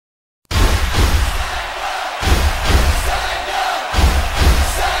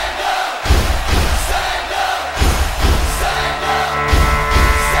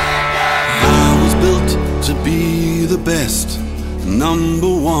number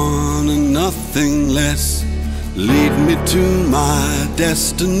one and nothing less. Lead me to my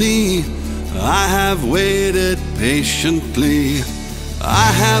destiny. I have waited patiently.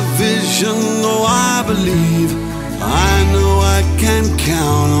 I have vision, though I believe. I know I can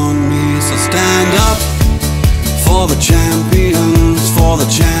count on me. So stand up for the champions, for the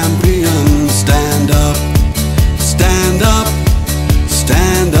champions. Stand up, stand up,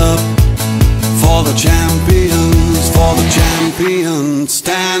 stand up for the champions, for the champions.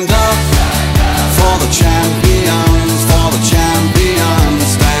 Stand up for the champions, for the champions.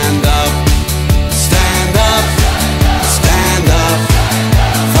 Stand up, stand up, stand up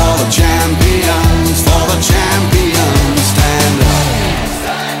for the champions, for the champions. Stand up.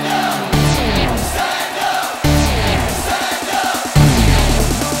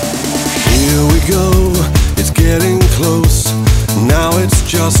 Here we go, it's getting close. Now it's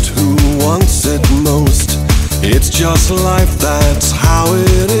just who wants it most. It's just life, that's how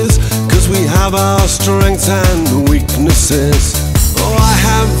it is. 'Cause we have our strengths and weaknesses. Oh, I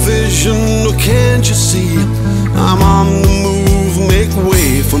have vision, oh, can't you see? I'm on the move, make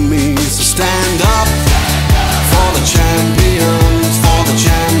way for me. So stand up for the champions, for the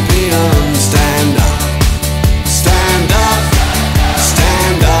champions. Stand up, stand up,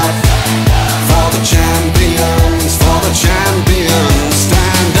 stand up for the champions, for the champions.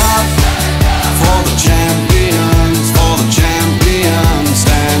 Stand up for the champions, for the champions.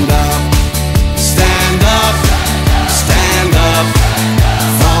 Stand up, stand up, stand up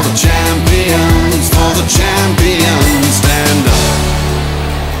for the champions, for the champions. Stand up.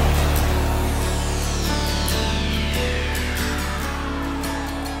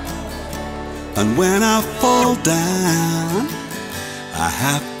 And when I fall down, I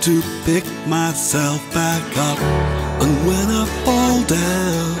have to pick myself back up. And when I fall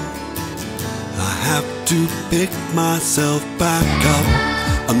down, I have to pick myself back up.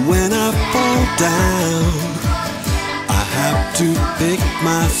 And when I fall down, I have to pick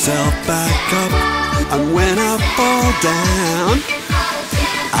myself back up. And when I fall down,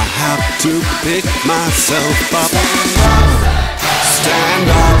 I have to pick myself up. Stand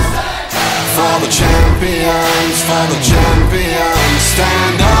up for the champions, for the champions.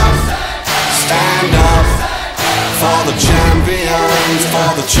 Stand up, stand up for the champions,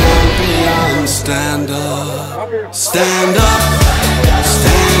 for the champions. Stand up, stand up,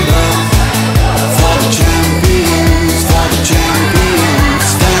 stand up for the champions, for the champions.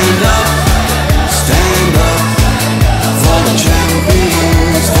 Stand up, stand up for the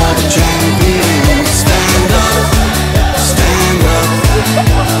champions, for the champions. Stand up, stand up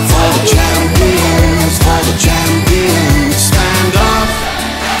for the champions, for the champions. Stand up,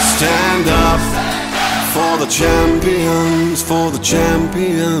 stand up for the champions, for the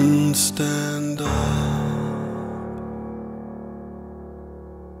champions. Stand up.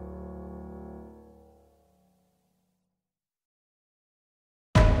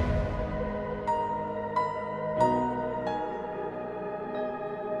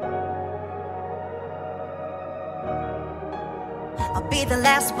 I'll be the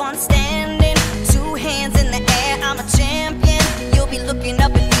last one standing, 2 hands in the air, I'm a champion. You'll be looking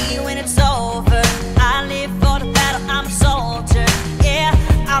up at me when it's over. I live for the battle, I'm a soldier. Yeah,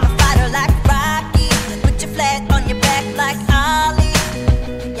 I'm a fighter like Rocky. Put your flag on your back like Ali.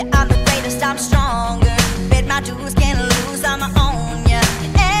 Yeah, I'm the greatest, I'm stronger. Bet my dues, can't lose, I'm my own, yeah.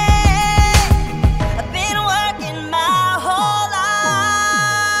 Hey, I've been working my whole life,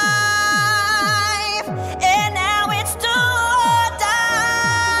 and now it's do or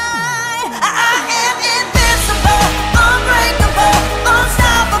die. I am invincible, unbreakable,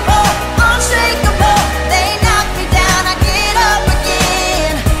 unstoppable, unshakable. They knock me down, I get up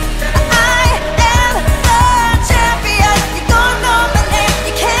again. I am the champion. You gon' know my name,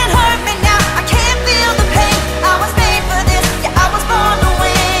 you can't hurt me now. I can't feel the pain. I was made for this, yeah, I was born to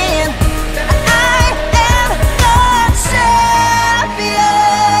win. I am the champion.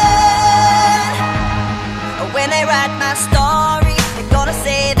 When they write my story, they're gonna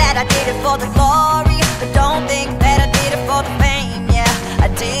say that I did it for the glory, but don't think that I did it for the fame, yeah. I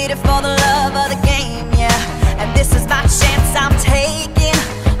did it for the love of the game, yeah. And this is my chance I'm taking.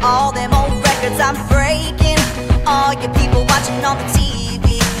 All them old records I'm breaking. All you people watching on the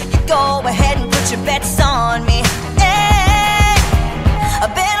TV, you go ahead and put your bets on me. Hey,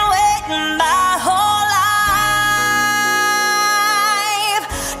 I've been waiting my whole life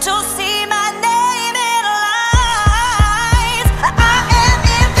to see my name in lights. I am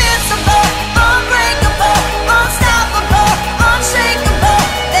invincible, unbreakable, unstoppable, unshakable.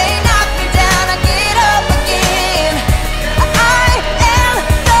 They knock me down, I get up again. I am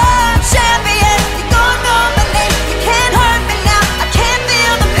the champion. You gon' know my name, you can't hurt me now. I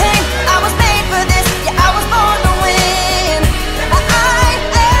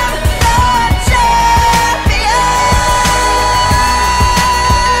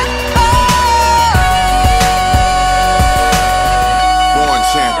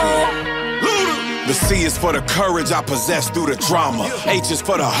champion. The C is for the courage I possess through the drama. H is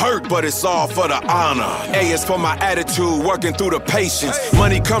for the hurt, but it's all for the honor. A is for my attitude, working through the patience.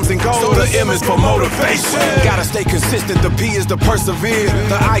 Money comes and goes, so the M is for motivation. Gotta stay consistent, the P is to persevere.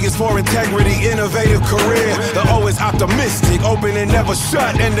 The I is for integrity, innovative career. The O is optimistic, open and never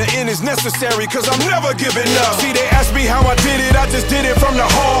shut. And the N is necessary, cause I'm never giving up. See, they ask me how I did it, I just did it from the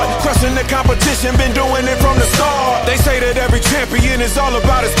heart. Crushing the competition, been doing it from the start. They say that every champion is all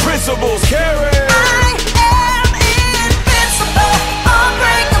about his principles. Carry. I am invincible,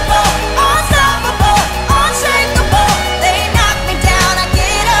 unbreakable, unstoppable, unshakable. They knock me down, I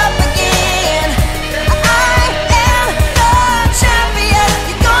get up again. I am the champion.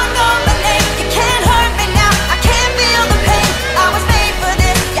 You're gonna know my name. You can't hurt me now. I can't feel the pain. I was made for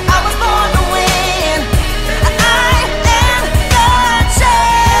this. Yeah, I was born to win. I am the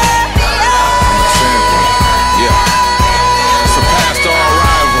champion. Yeah. Surpassed all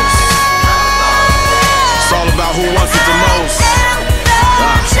rivals.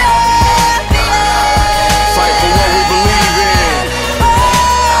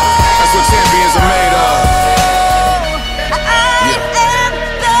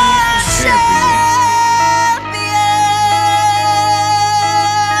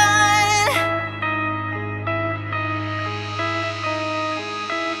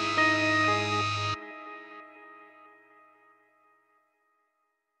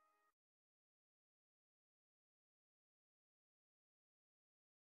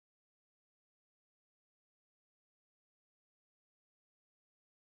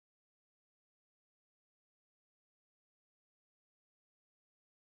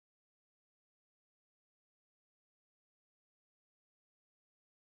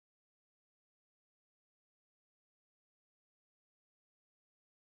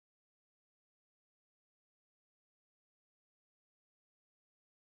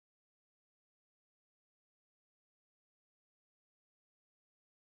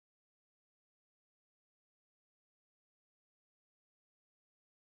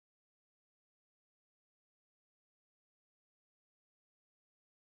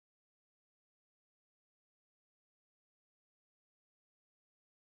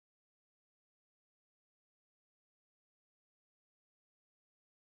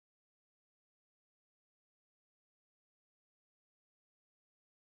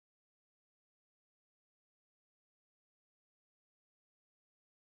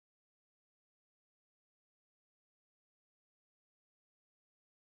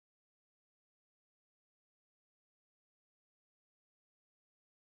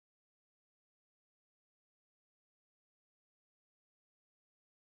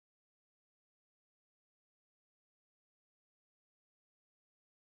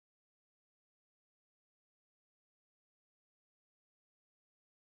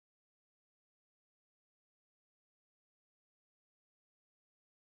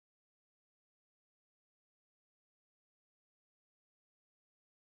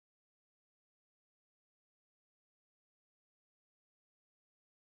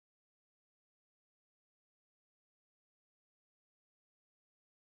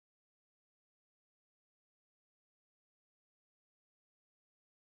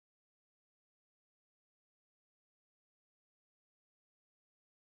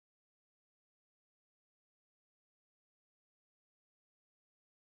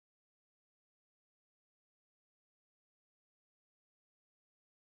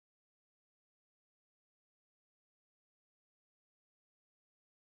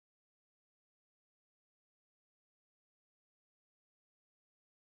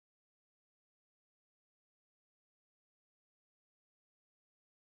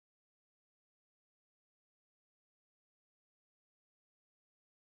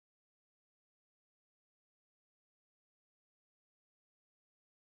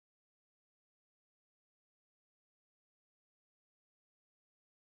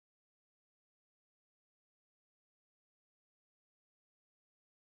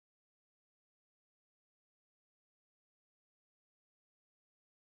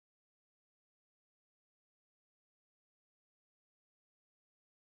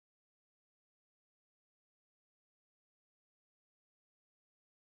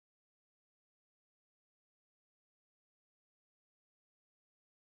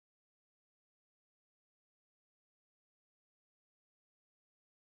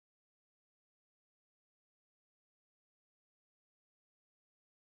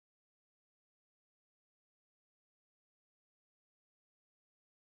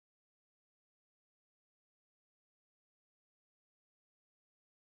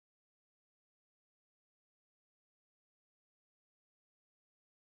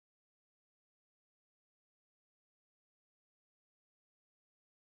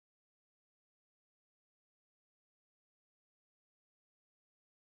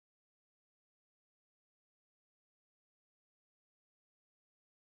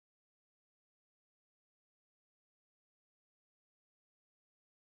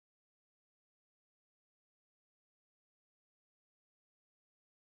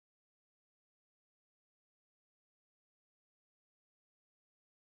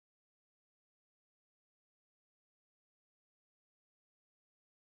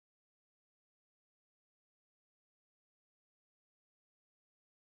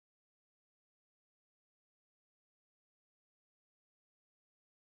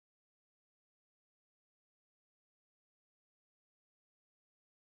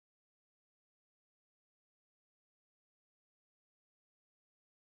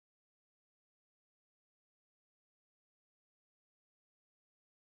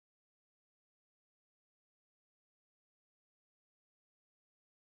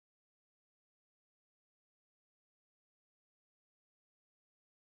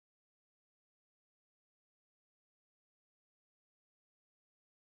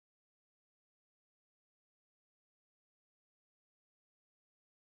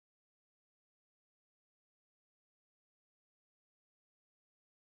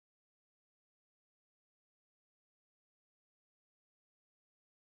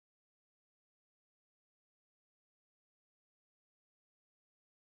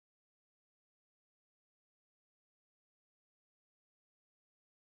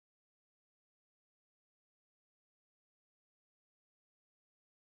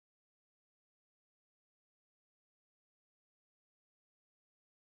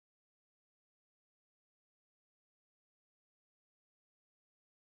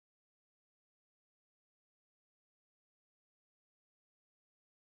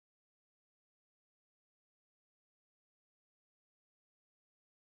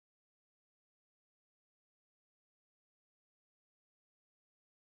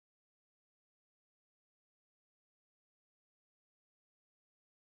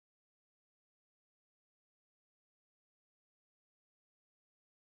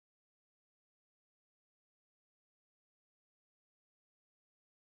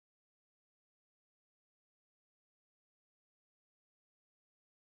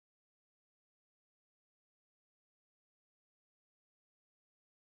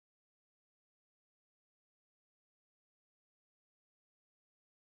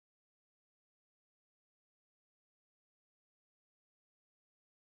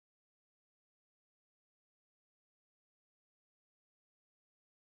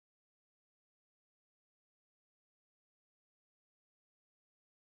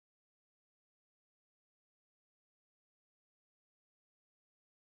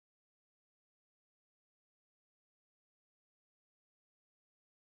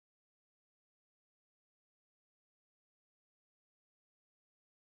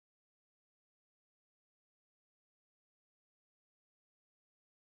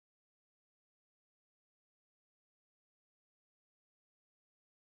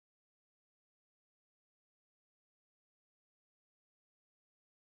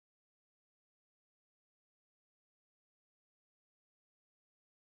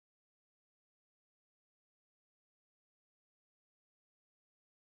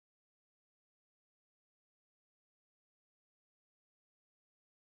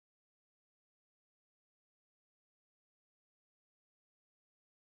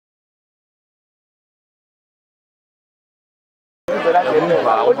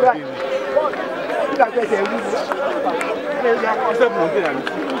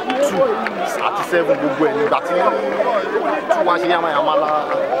 àti 7 gbogbo ẹ̀ nígbà tí wọ́n ṣe yamayama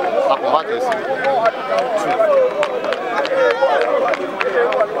lápò bá tẹ̀ sí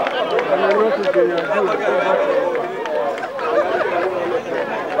 2.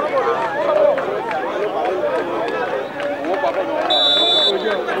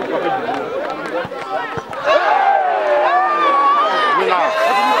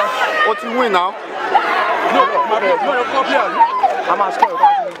 Ó ti win now.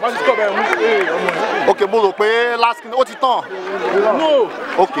 Okay, mo rò pé last kin ó ti tán. No.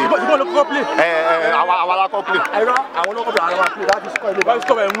 Okay. Ìbọn ló kọ́kọ́ play. Àwa la kọ́ play. Àwọn ló kọ́ play, àwọn play láti score ilé. Láti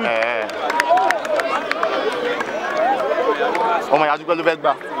score ẹ̀ win. Ọmọ ìyá dúpẹ́ ló fẹ́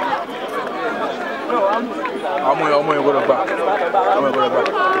gbà. Ọmọ yẹn gbọ́dọ̀ gbà. Ọmọ yẹn gbọ́dọ̀ gbà.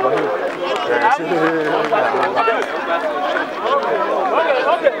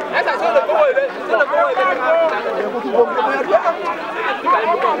 Okay. Esa solo le pongo el. Solo le pongo el.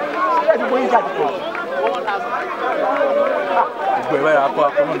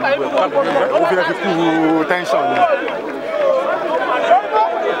 Ó fi kú tension ni.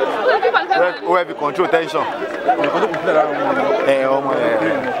 Ó heavy control tension. Ọmọ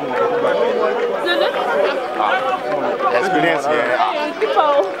experience yẹn.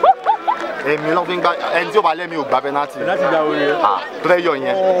 Èmi ló fi ń gbá ẹni tí ó bá lẹ́mi ò gbá penalty. Láti gba orí rẹ̀. Player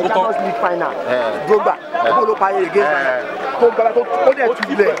yẹn. Champions League final. Drogba. Ó ló parí against Bayern. Tó gbára tó ó dẹ̀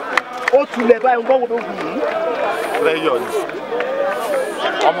tulẹ̀. Ó tulẹ̀ báyìí ń gbọ́ wo ló wù yìí. Player ni.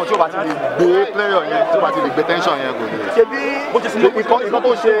 Ọmọ tí ó bá ti lè gbé player yẹn tí ó bá ti lè gbé tension yẹn kò lè. Ṣebí ìkan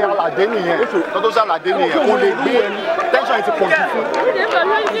tó ṣe Aládé nìyẹn. Ìkan tó ṣe Aládé nìyẹn. Kò lè gbé tension yẹn ti pọ̀ jù fún.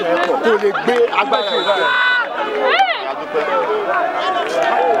 Kò lè gbé agbára yẹn.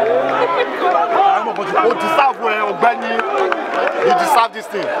 O deserve ẹ ọ̀gbẹ́ni, you deserve this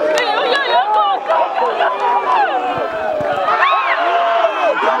thing.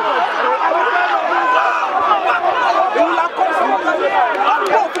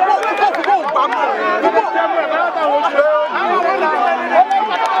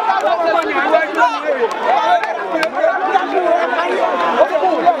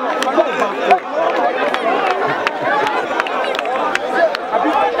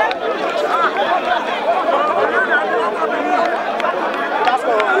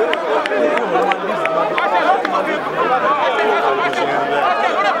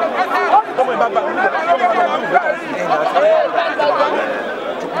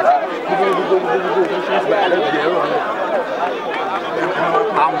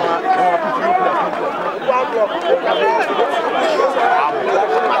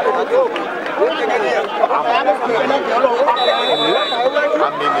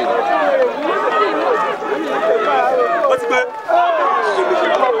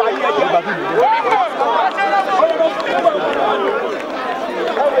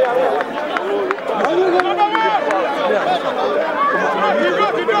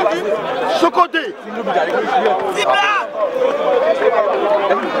 Sokote.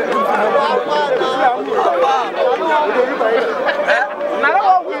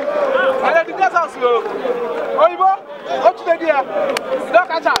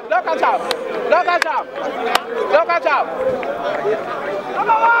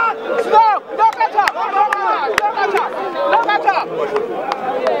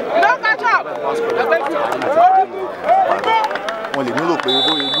 Wọ́n lè nílò pé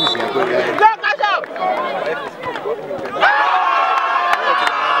bóyá ìlú ìsìn ẹgbẹ́ rẹ̀.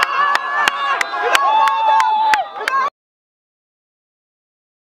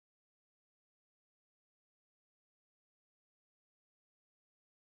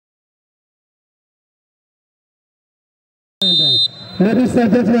 Ladies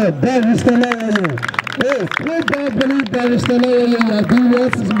and gentlemen, Barrister Lawyer. Hey, please don't believe Barrister Lawyer, you are doing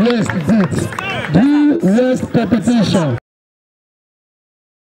West Do West competition.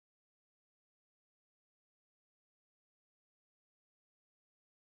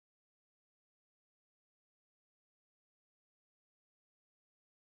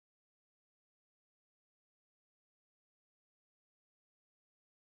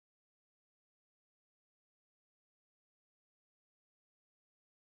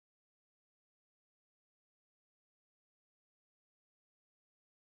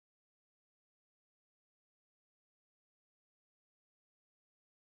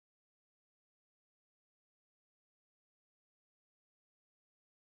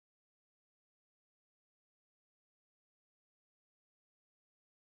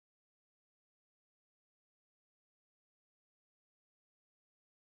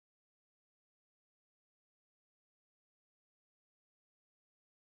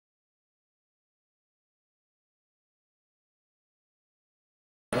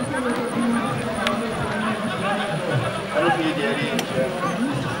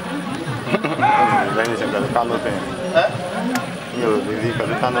 lẹ́yìn ìṣẹ̀lẹ̀ pẹ̀lú kánò bẹ́ẹ̀ mi ò lè rí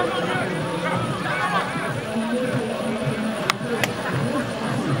pẹ̀lú kánò.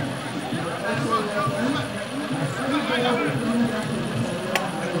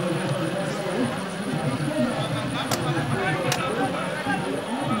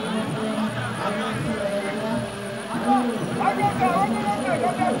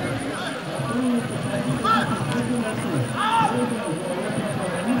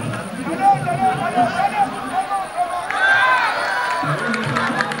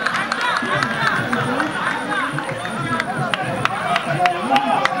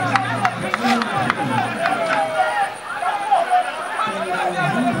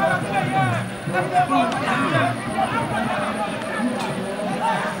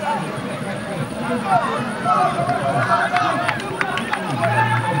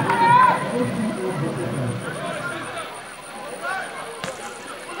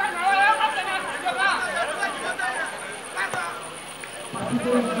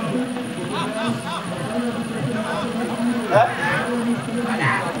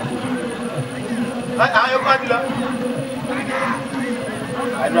 Ayo kau bila?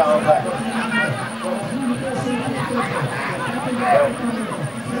 Ada apa?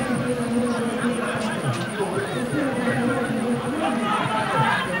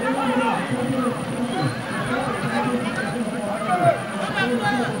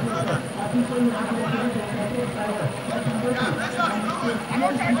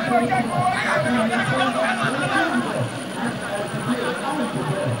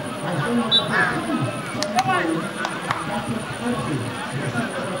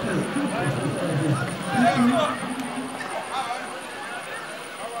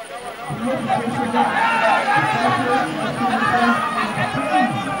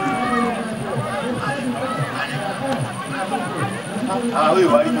 Ah oui,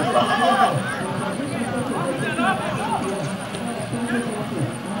 voilà, il faut pas.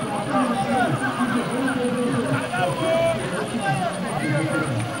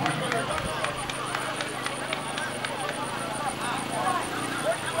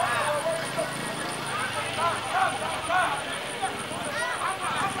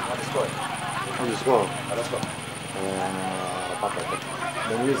 Onde score? Patata.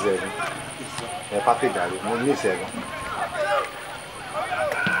 Non mi serve. È patata, non mi serve.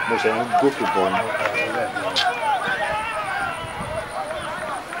 Mo c'è un goffo buono.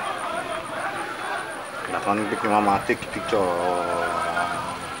 La fanno perché mamma take picture.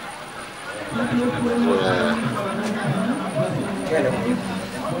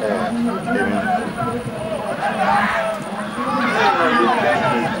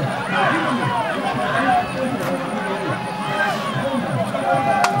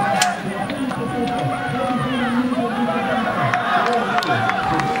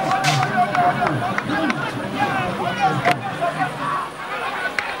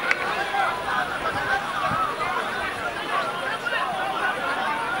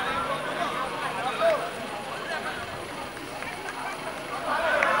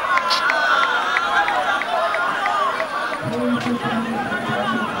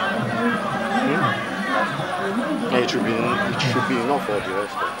 It should be enough for the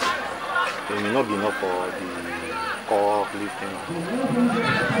rest. It may not be enough for the core lifting.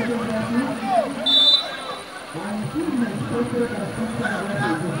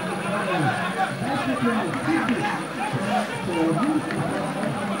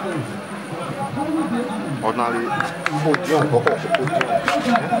 Ordinarily, podium, podium.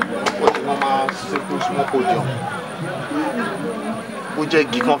 Normal, simple, small podium. Ó jẹ́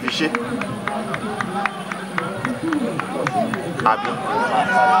igi kan fi ṣe. Àbí.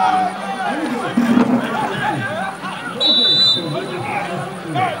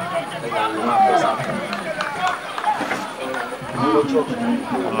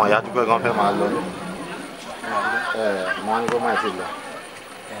 Ọmọ ìyá dúpẹ́ gan fẹ́ máa lọ. Mo ní kó máa ti lọ.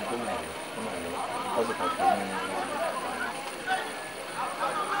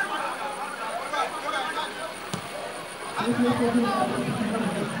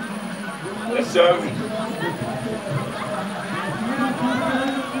 Yes, sir.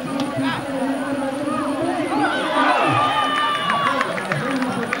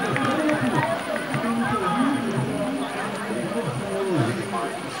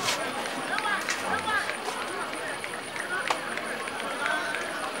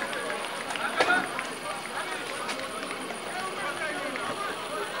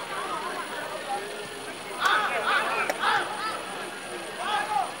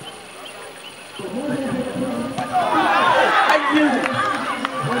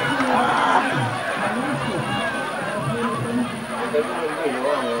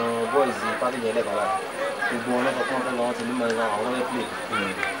 boys party yẹn lẹ́kọ̀ọ́ la gbogbo wọn lọ́kọ̀ fún wọn ti ní mọ̀ ẹ̀ka àwọn ọlọ́wẹ́ play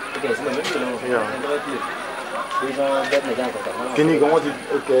ok sí mọ̀ méjì lọ́wọ́ ọlọ́wẹ́ play pé kí wọ́n bẹ́ẹ̀ nìkan kọ̀ọ̀kan. kí ni gan wọ́n ti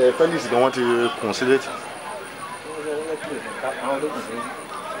Felix gan wọ́n ti conciliate. àwọn ló kù sí.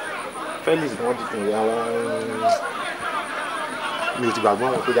 Felix gan wọ́n ti kùn àwọn mi ò ti gbàgbọ́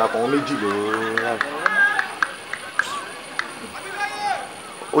wọn tó dapọ̀ wọn méjì ló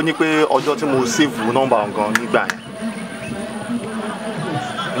ó ní pé ọjọ́ tí mo save nọ́mbà gan nígbà yẹn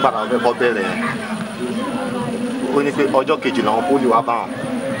nígbà táwọn fẹ́ kọ́ bẹ̀rẹ̀ yẹn ó ní pé ọjọ́ kejì làwọn pólì wá bá wọn.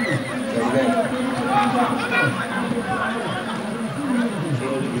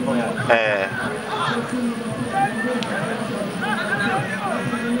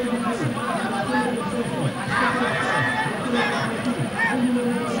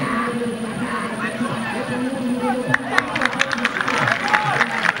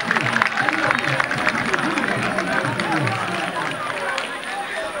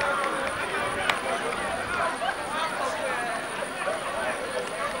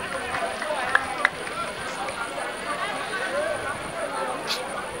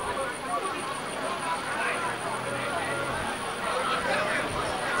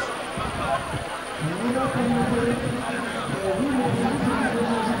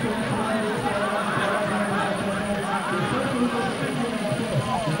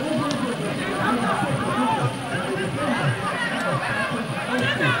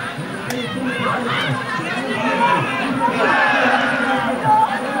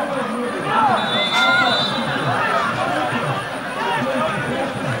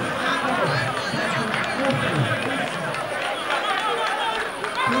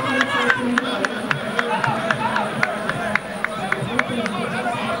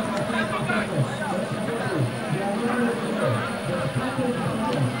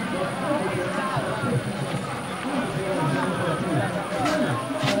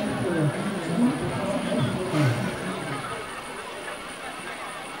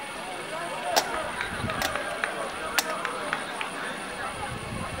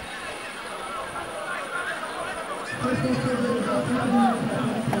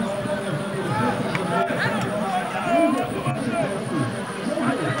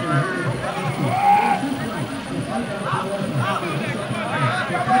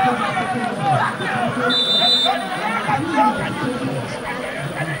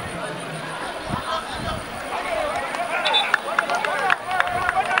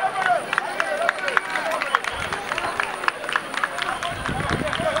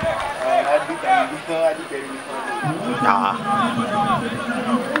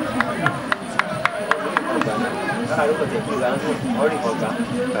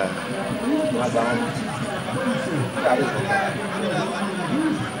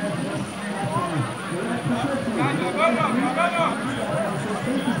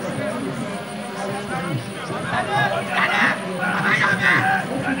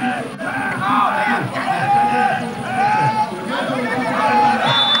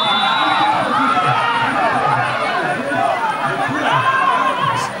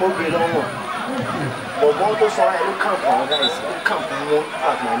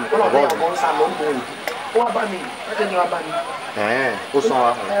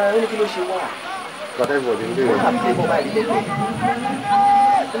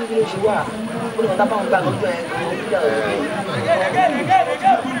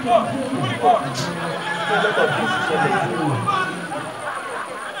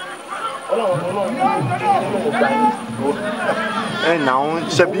 Now,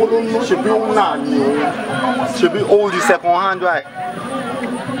 should be all the second hand, right?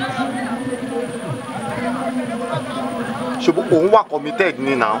 Should be all committed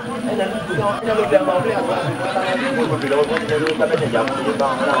now.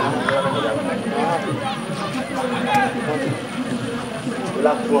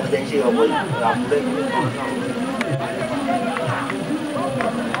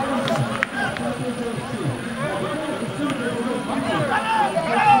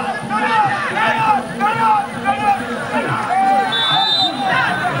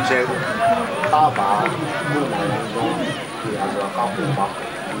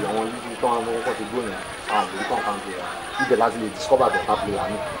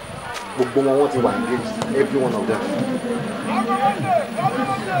 Every one of them.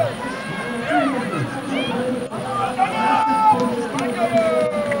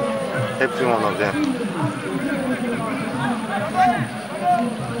 Every one of them.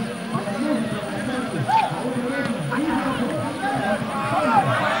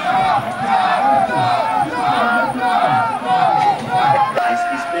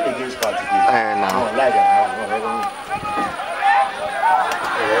 He's playing against Cardiff. Now.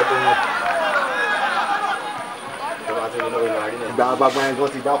 ìgbà gbàgbà yẹn gan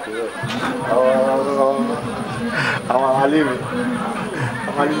ti dákú rẹ̀ àwọn aráalé mi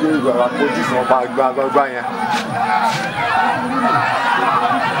àwọn alẹ́ ìgbà wa kojú sí wọn pa gbàgbà yẹn.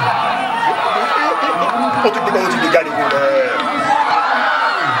 ó ti gbé jáde kó lẹ́ẹ̀.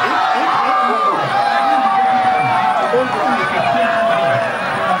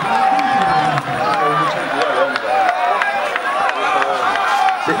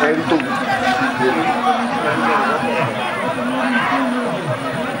 Ẹ̀rí tó wù.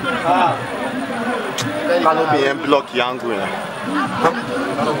 Canopy yẹn block angle yẹn.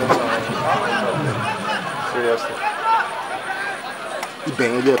 Seriously. Ibẹ̀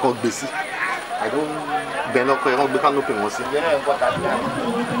yẹn ilé ẹ̀kọ́ gbé sí. Ibẹ̀ náà kọ́ ẹ̀kọ́ gbé canopy wọn sí.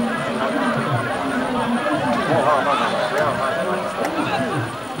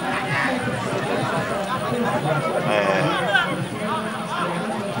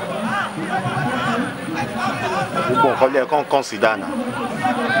 Bon, on consider now.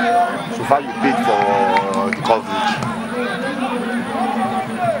 So far you paid for the coverage.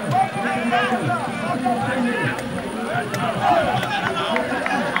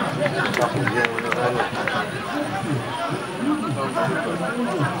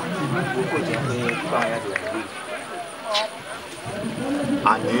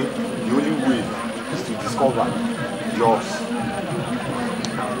 And the only way is to discover yours.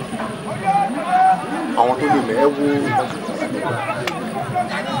 Àwọn tó lè mẹ́ wo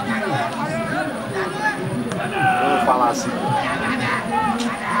wọ́n fara sí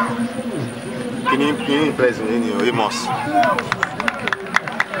kíní impress mi ní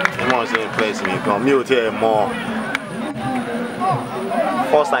Amos impress mi gan mi ò tiẹ̀ mọ̀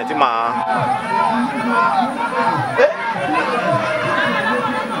first time tí màá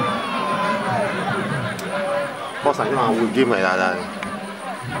wo game ẹ̀ dáadáa ni.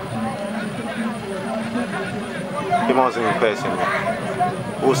 He wasn't impressing me.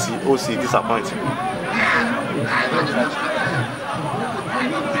 OC disappointing.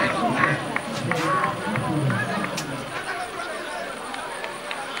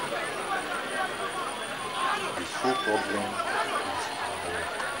 The full problem is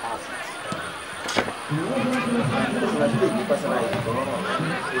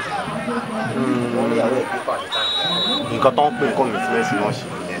nǹkan tó ń pè commitment náà ṣe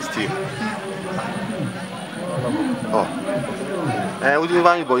yẹn still. Ó ti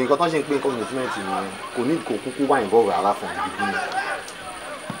bá yìnbọn nǹkan tó ń ṣe ń pè commitment nìyẹn kò ní kò kúkú wá ìbọn rẹ̀ ara fún ìdíbí yẹn.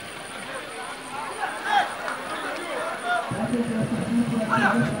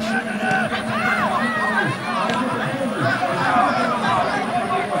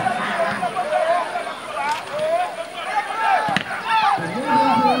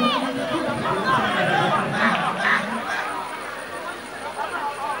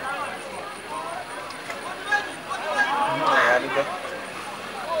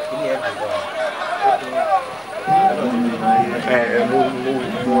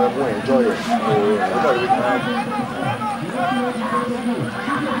 Mo enjoy it.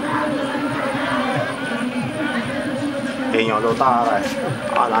 Èèyàn ló tá ara ẹ̀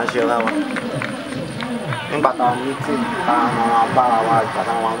àlà ń ṣe láwa nígbà tá a mítì tá a máa bára wa ìgbà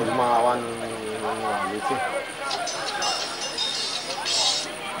tá a máa wá ní mítì.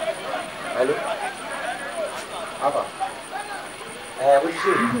 Hello? Apa? What you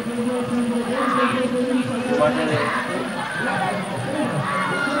say?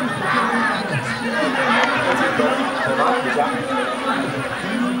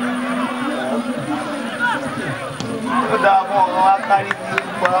 Udah mau makan itu,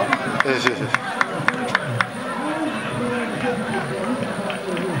 Bang.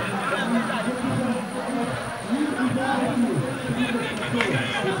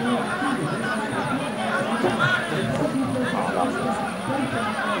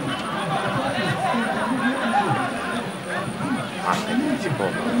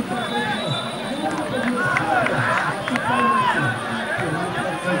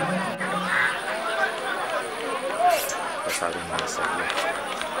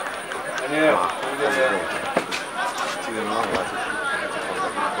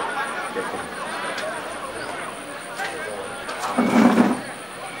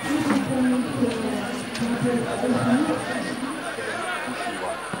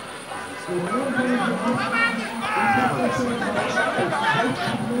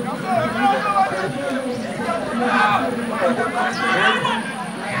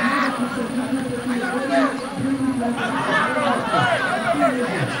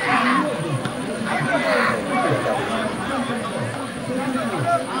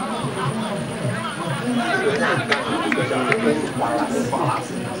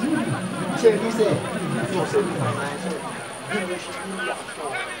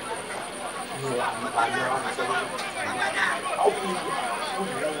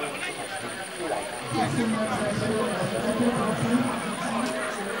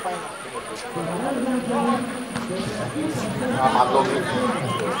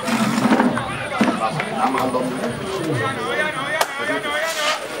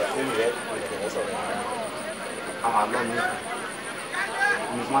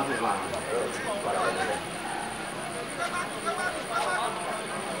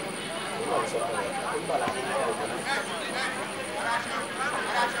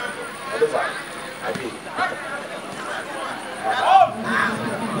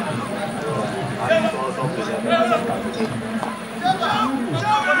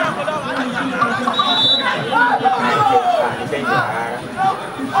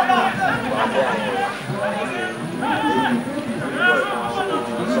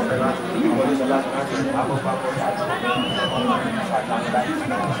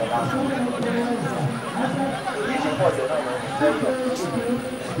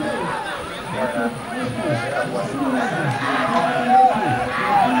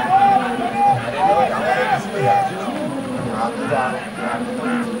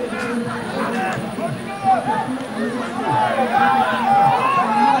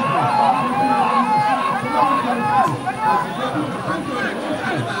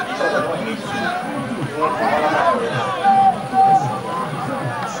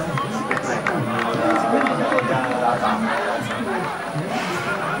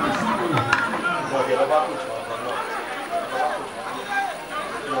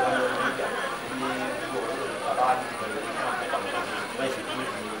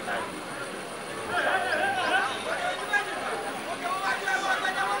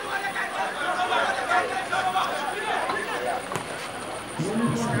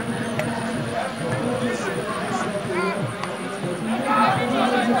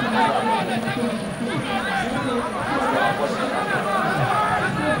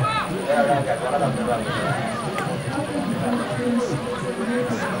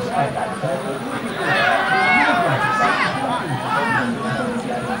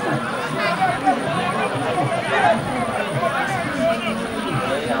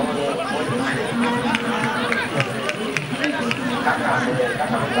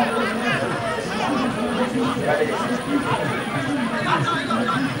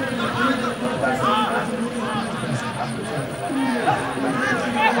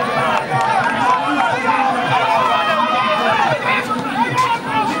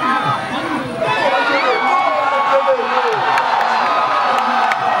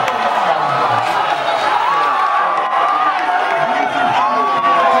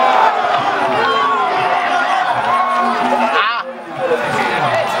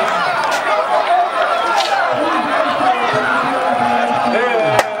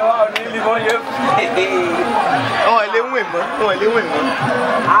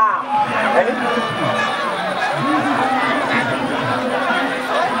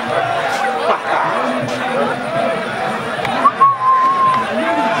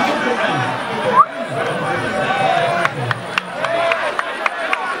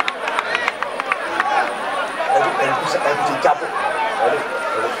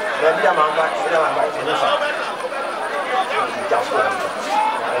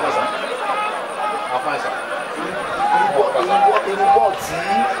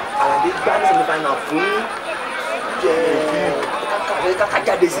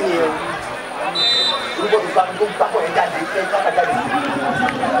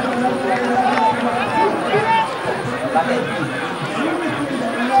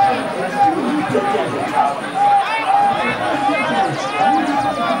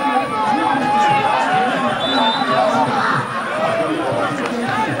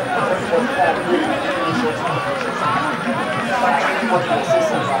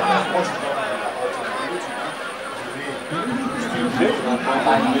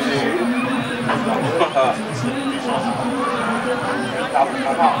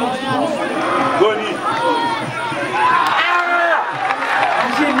 Goni.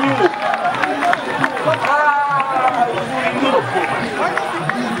 Génial.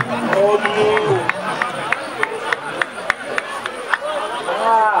 Oh non.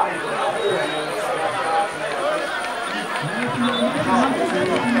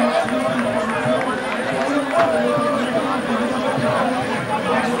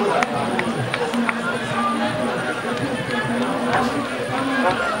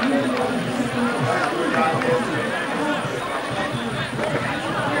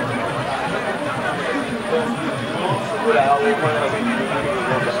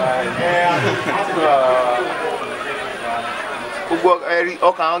 gbogbo ẹ̀rí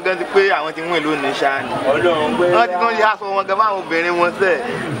ọkàn àwọn gan ti pé àwọn ti mú ìlú ní ṣáà ni. Ọlọ́run pé wọ́n ti tún yá aṣọ wọn gan fáwọn obìnrin wọn sẹ́ẹ̀.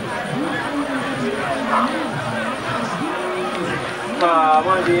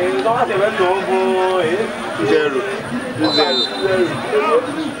 Màmá ni wọ́n á tẹ̀wé lò ó fún èyí. 0.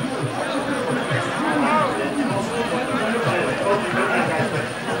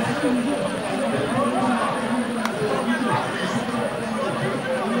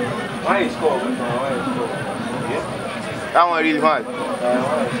 Why is score? That one really hard.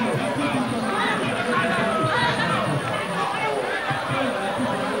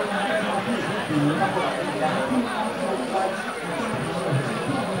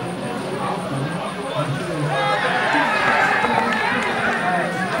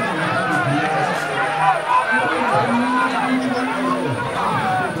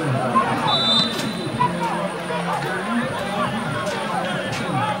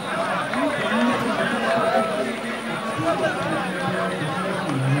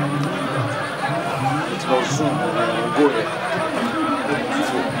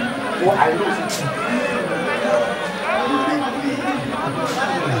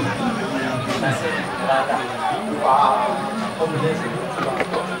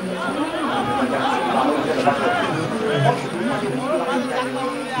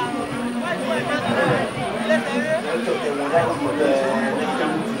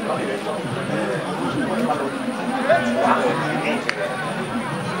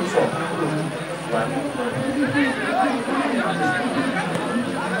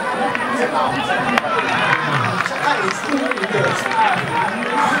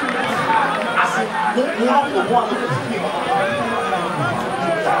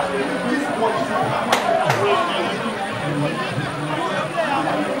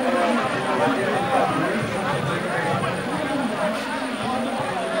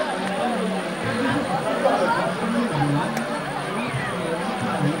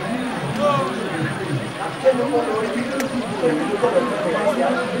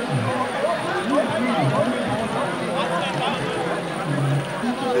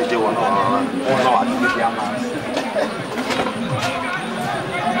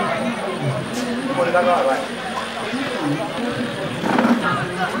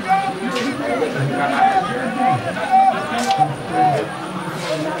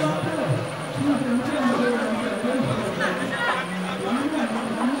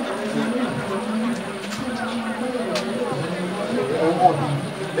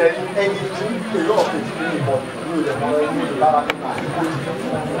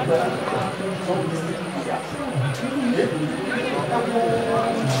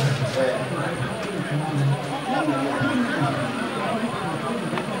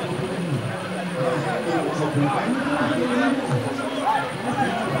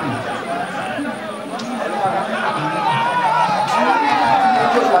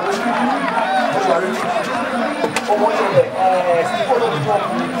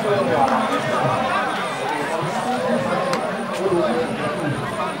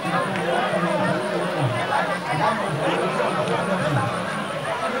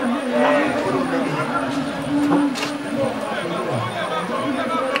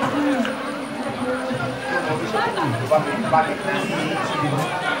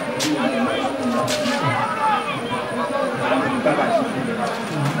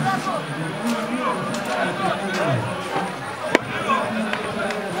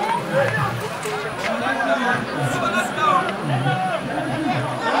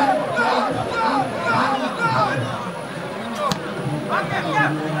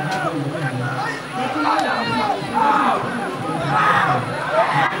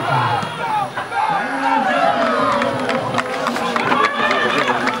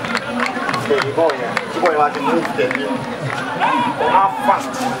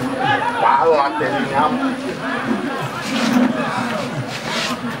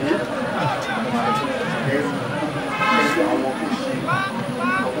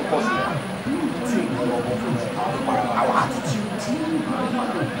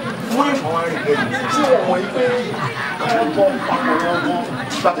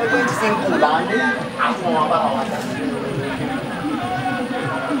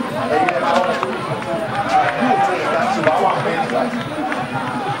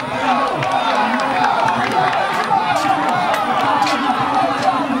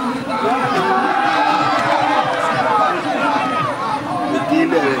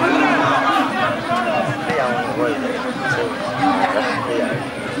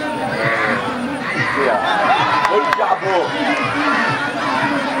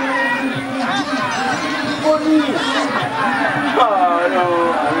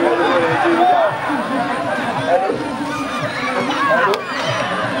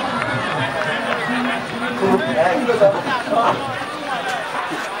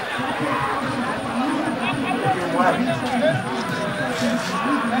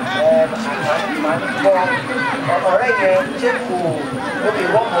 ọ̀rẹ́ yẹn ṣé kò lókè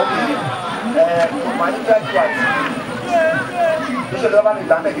wọ́pọ̀ mi kò máa ní graduate níṣẹ́ lọ́wọ́ bá mi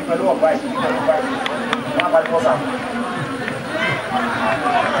gbà mẹ́kì pẹ̀lú ọ̀pá yìí máa bá ní fọ́sà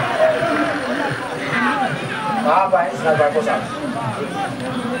máa bá yín sí náà bá ní fọ́sà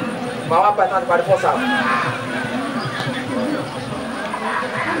máa wá bá yín náà bá ní fọ́sà.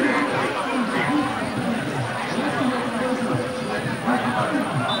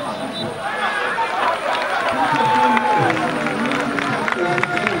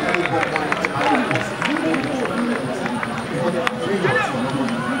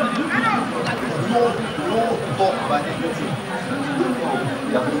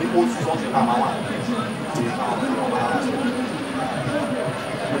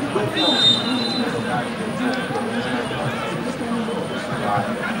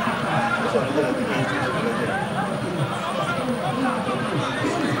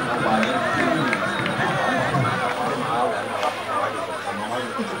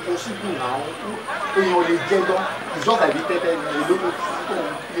 èèyàn lè jẹ lọ ìjọba ìbí tẹ́tẹ́ ní olóko tó ń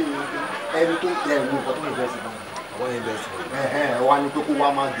pè ẹni tó tẹ ìlú nǹkan tó ń bẹ sí i. àwọn invest. wá ní pé kó wá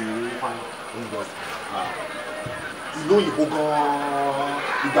má dé fún invest. ìlú òyìnbó gan-an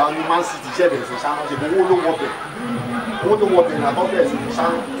ìgbà ní Man City iṣẹ́ bẹ̀rẹ̀ sí ṣáná ṣe owó ló wọ bẹ̀ nàtọ́ bẹ̀rẹ̀ sí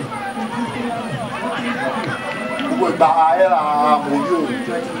ṣáná. gbogbo ìgbà ẹ̀rà àmòrí òun.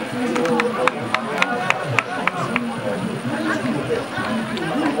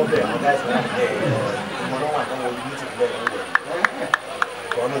 Ọbẹ̀ àwọn guys náà ọmọ náà wà táwọn olùdíje ti bẹ̀rẹ̀ ń wẹ̀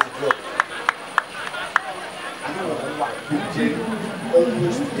ọ̀nà ti drop. Àwọn ọ̀rọ̀ wà ló jẹ́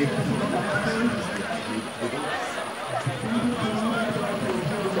almost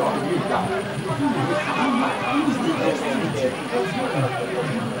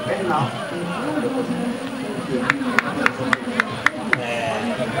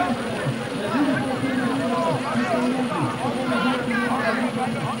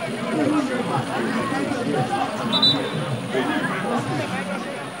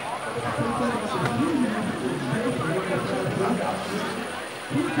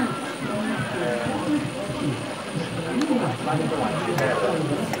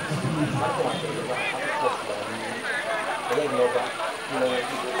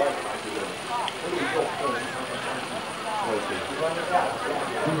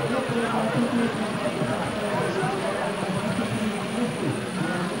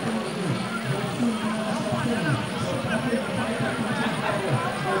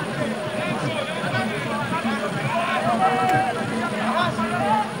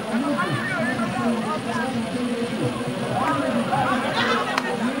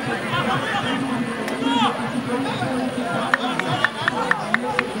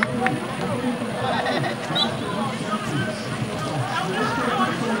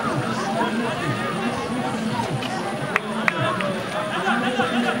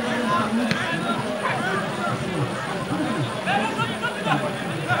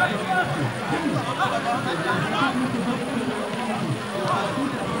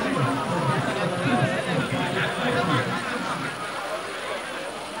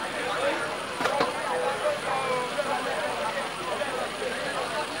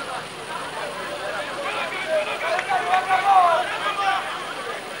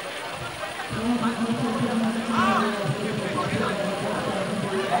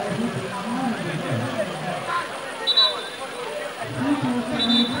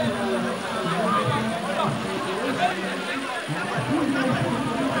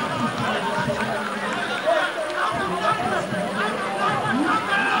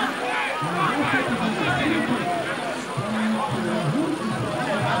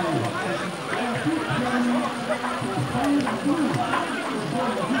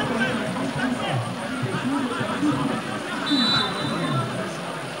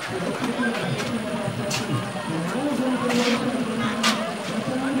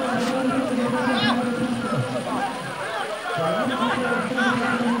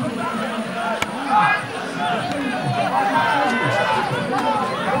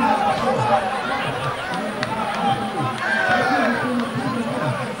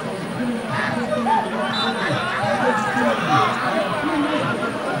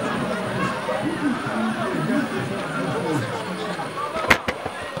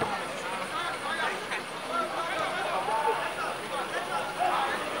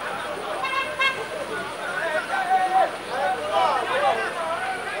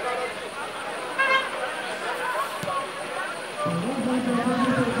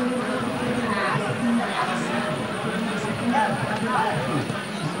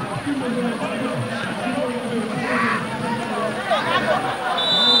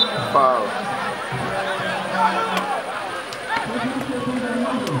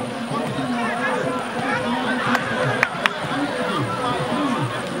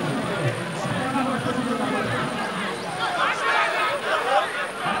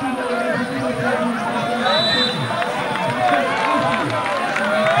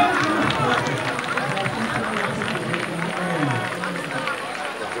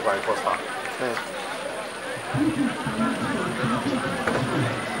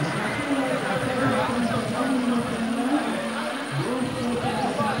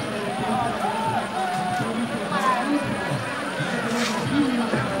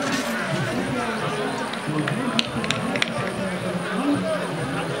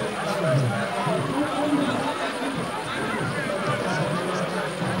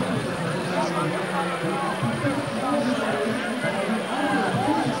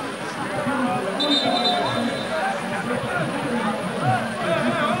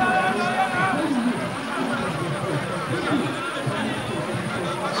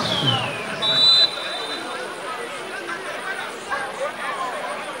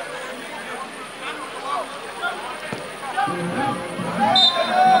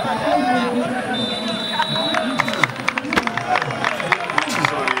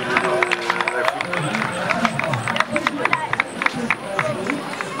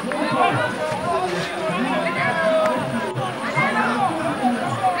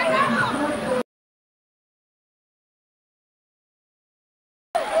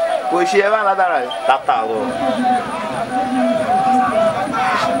Oishi Evan la dara. Taptado.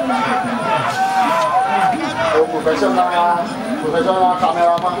 Professional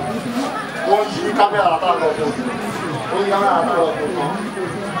cameraman. Onde câmera tá logo. Onde câmera tá logo.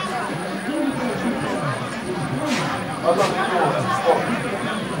 Olha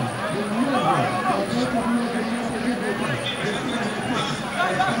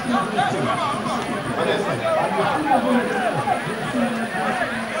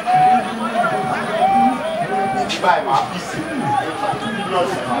vai, mas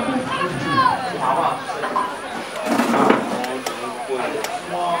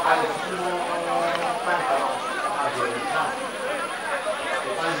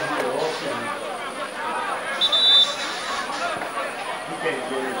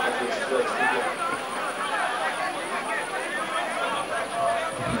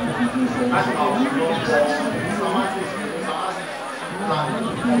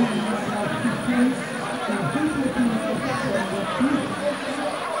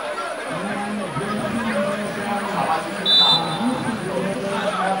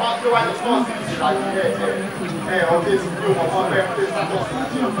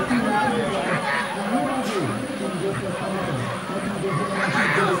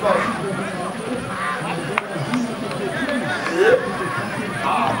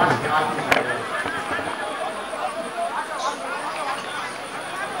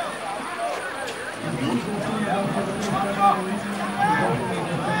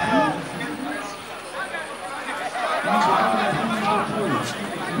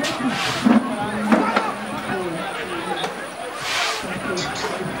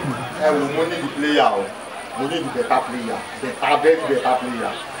money the player, money the better player, very better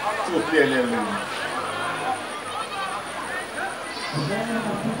player. So play and then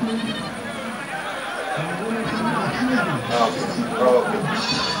okay.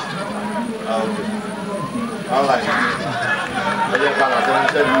 All right.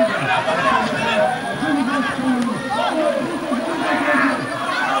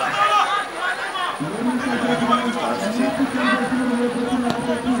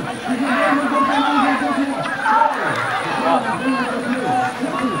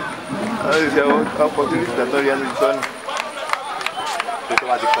 Kau posisi dan lihat di sana. Itu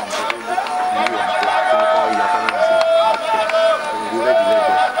wajib kong. Ini kau iya kan masih. Juga di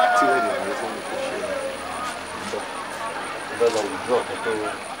lagi. Juga di lagi sama posisi. Itu lalu drop itu.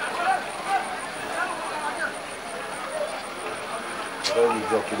 Lalu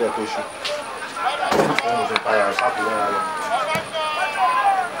drop kita posisi. Kamu supaya satu lagi.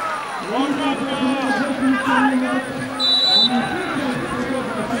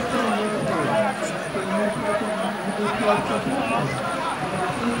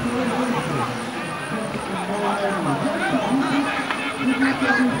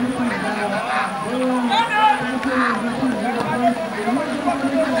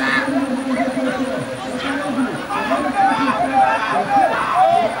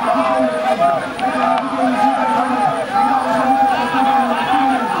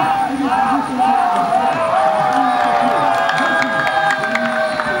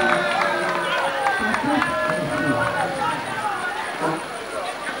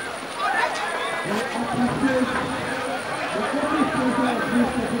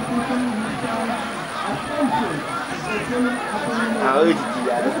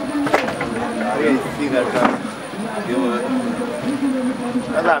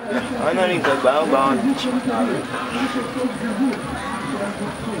 Ano rin ka ba?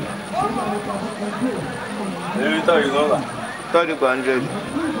 Tayo ko 100.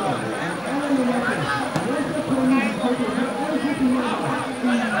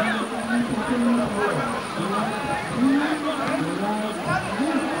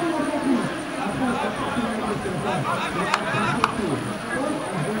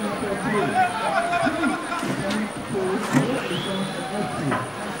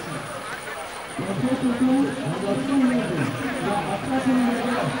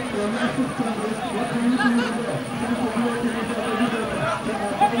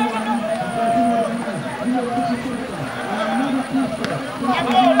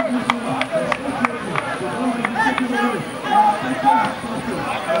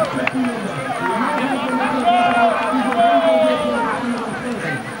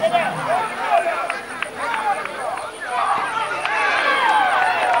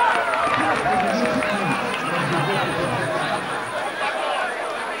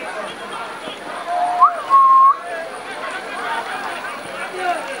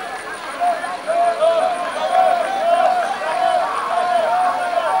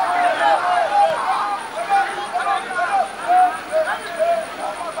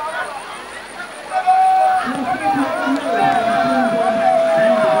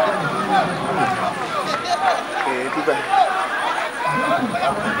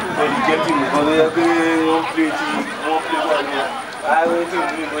 jẹ́ tí mo kàn tó yẹ pé wọ́n play bọ́ọ̀lù láàárín tí mo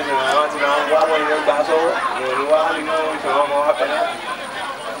ní ìbọn ìṣẹ̀lẹ̀ àwọn ti máa ń wá bọ́ọ̀lù yẹn gbà sọ́wọ́ ìwọ̀n ni wá nínú ìṣẹ̀lẹ̀ ọmọ wa pẹ̀lú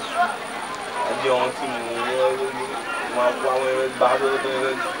ẹjẹ́ wọn tí mo máa wá wọn yẹn gbà sọ́wọ́ tó yẹ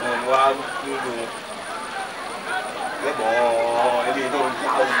wọ́n ni wá nílò lẹ́gbọ̀n ilé tó ń ká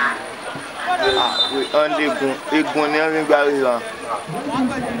ọ̀ndẹ̀gùn egun ni wọ́n fi gbá rí wa.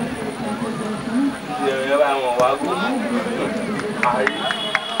 ìṣẹ̀lẹ̀ bá wọn wá gùn àárí.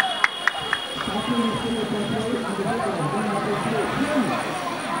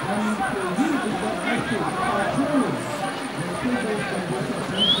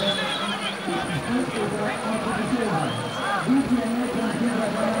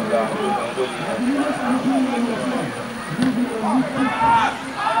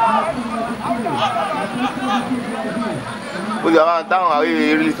 Olè àwọn táwọn àwọn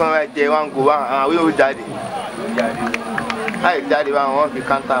eré tí wọ́n bá jẹ wọn kò wá àwọn àwọn yóò jáde láì jáde bá wọn fi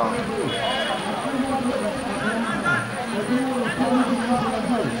káńtà wọn.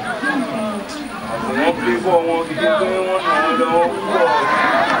 Wọ́n fi bọ́ wọn fi dé pé wọ́n nà wọ́n lọ́wọ́ púpọ̀.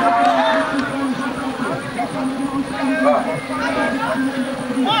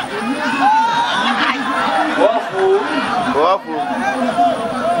 Wọ́n fò.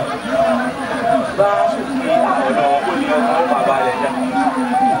 Bá a sùn ọ̀nà ọ̀pọ̀ ní ọkọ̀ bàbá rẹ̀ dá.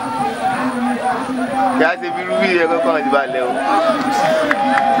 Kí á ṣe bí rúbí yẹ kọ́kọ́ ti balẹ̀ o.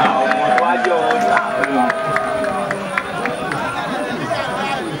 Àwọn ọmọ iwájú ọ̀hún ní àwọn ọ̀nà.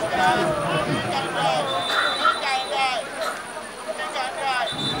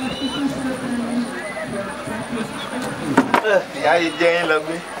 Ìyá yìí jẹ́ yín lọ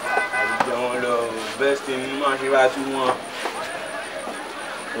gbé. Àìjẹ́ wọn lọ best thing máa ṣe bá tú wọn.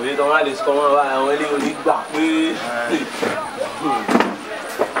 Òye tó máa lè sọ wọn wá àwọn ilé oní gbà pé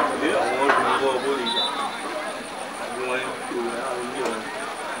àwọn olùkọ́ bó lè gbà àbí wọ́n ń tó àwọn ilé wọn.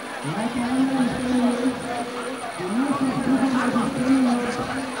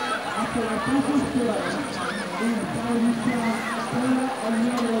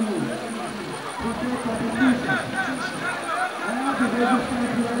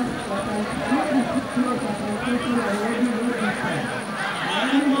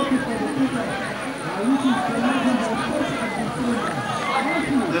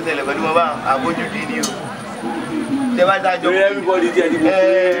 Tó tẹ̀lé pẹ̀lú wọn bá àbójú di ni o. Tẹ bá dájọ́. Torí everybody ti ẹni mo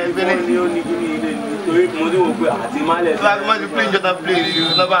pé wọ́n ní ó ní kí ní ilé ní torí mo ti wò pé àti Málẹ̀. Tó bá gbọ́n ti play njọ́ta play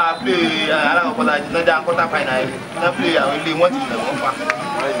lọ́ba play alákọ̀ọ́kọ́ta lọ́jà quarter final yìí náà play àwọn ilé wọ́n ti nà wọ́n pa.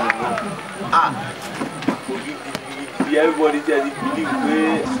 Everybody ti ẹni believe pé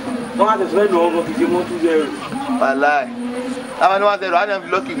wọ́n á tẹ̀síwẹ́ nù ọkọ̀ kìí ṣe mọ́ 2-0. Wàláì. Táwọn ni wọ́n tẹ̀rọ á dẹ̀ fi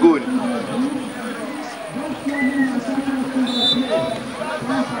lucky goal.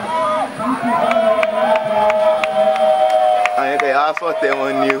 Àwọn ẹ̀kẹ́ yà á sọ̀tẹ̀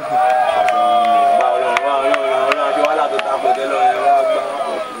wọn ni o. Ọlọ́run àti wàhálà tó ta pẹ̀tẹ́ lọ yẹn wá gbá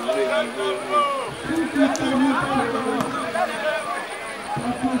ilé ìgbó ní.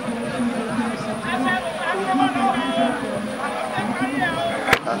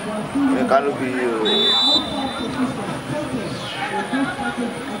 Kánú bí o.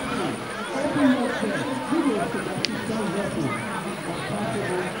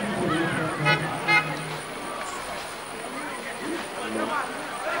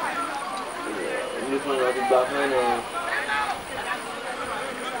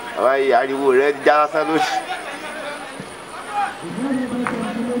 Àwa yìí ariwo rẹ̀ já lásán lórí.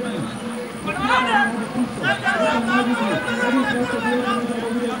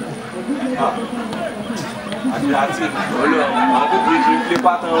 Àti Ọlọ́run àwọn tó bí ṣe ń plé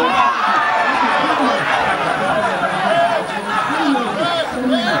pátán wọn.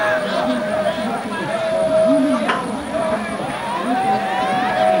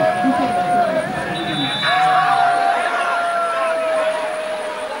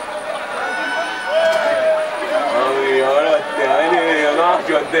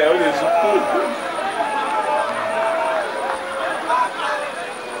 There, it is cool.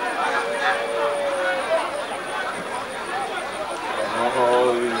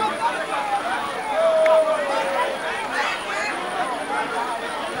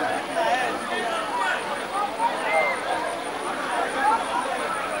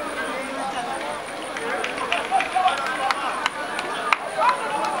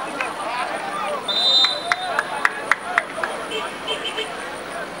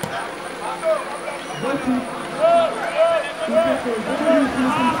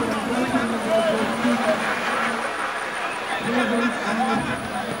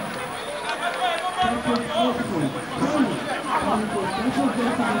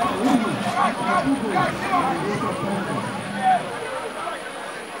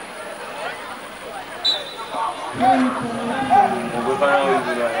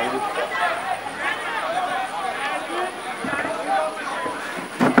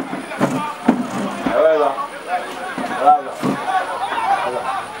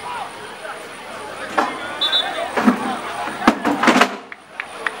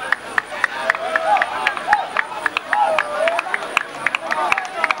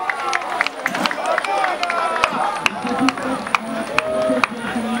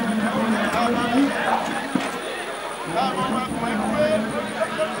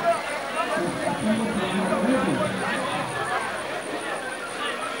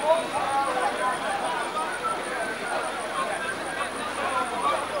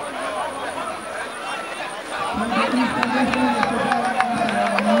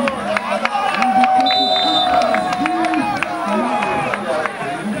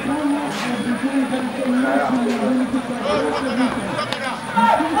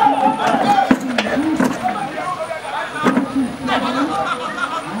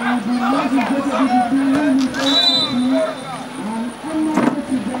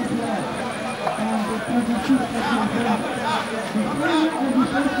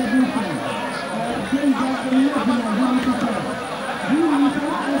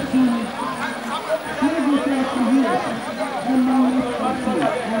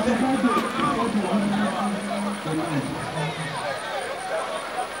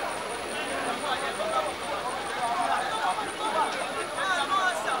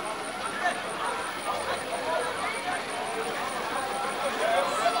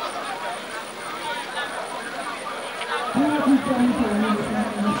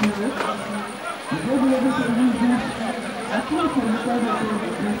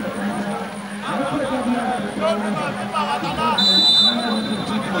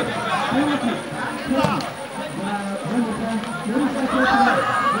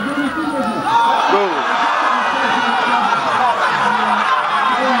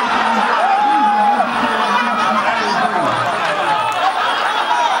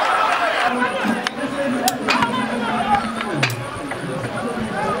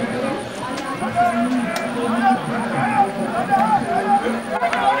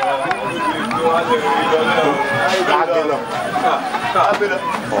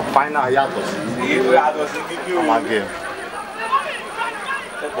 Final yàtọ̀ sí kíkí o.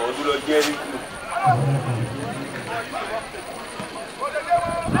 Ẹ̀pọ̀ ojú lọ jẹ́ rí kú.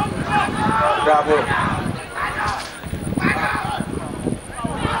 Bravo.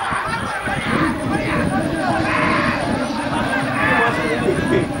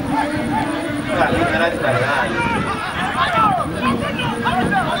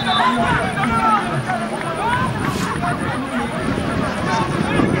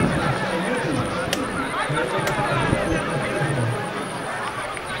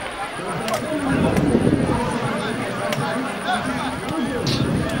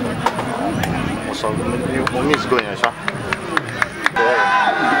 Mo miss going yẹn ṣá.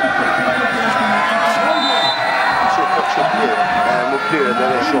 Mo play rẹ̀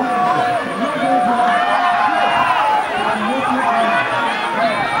tẹ́lẹ̀ ṣọ́.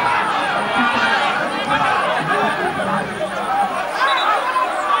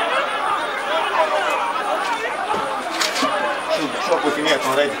 Ṣọ́ọ̀pù fi ní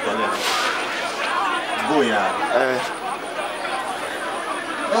ẹ̀kan rẹ̀ ìdìtọ́ lẹ́nu. Bóyá.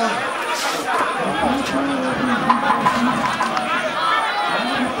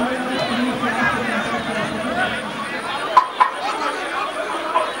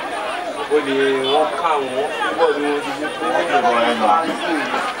 Ó lè wọ́n ká wọn púpọ̀ ní wọ́n ti fún ìbọn ẹnu.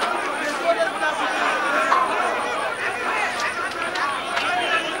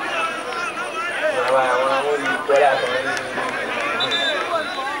 Àwọn olùkọ́ yàtọ̀ ní.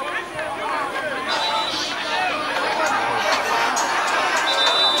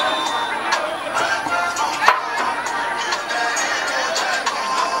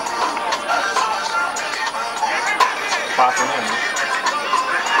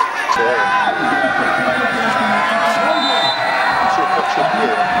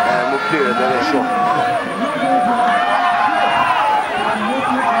 Mo play rẹ̀ tẹ́lẹ̀ ṣọ́.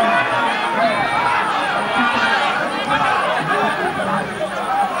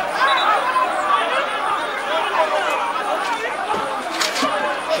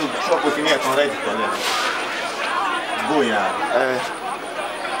 Ṣọ́ọ̀pù fi ní ẹ̀kan rẹ̀ ìdìtọ́ lẹ́nu. Bóyá.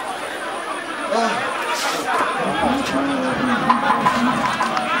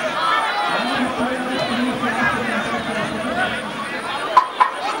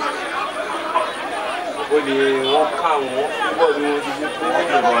 Ó lè wọ́n ká wọn púpọ̀ ní wọ́n ti fún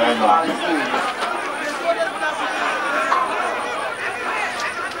ìbọn ẹnu. Àwọn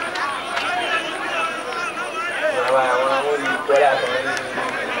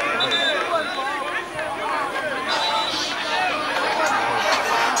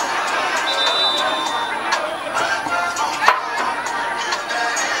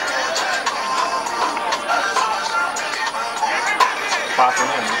passa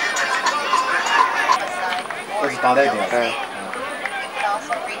mesmo. Hoje tá daí dentro. You can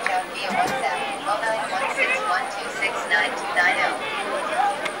also reach out via WhatsApp 0916126990.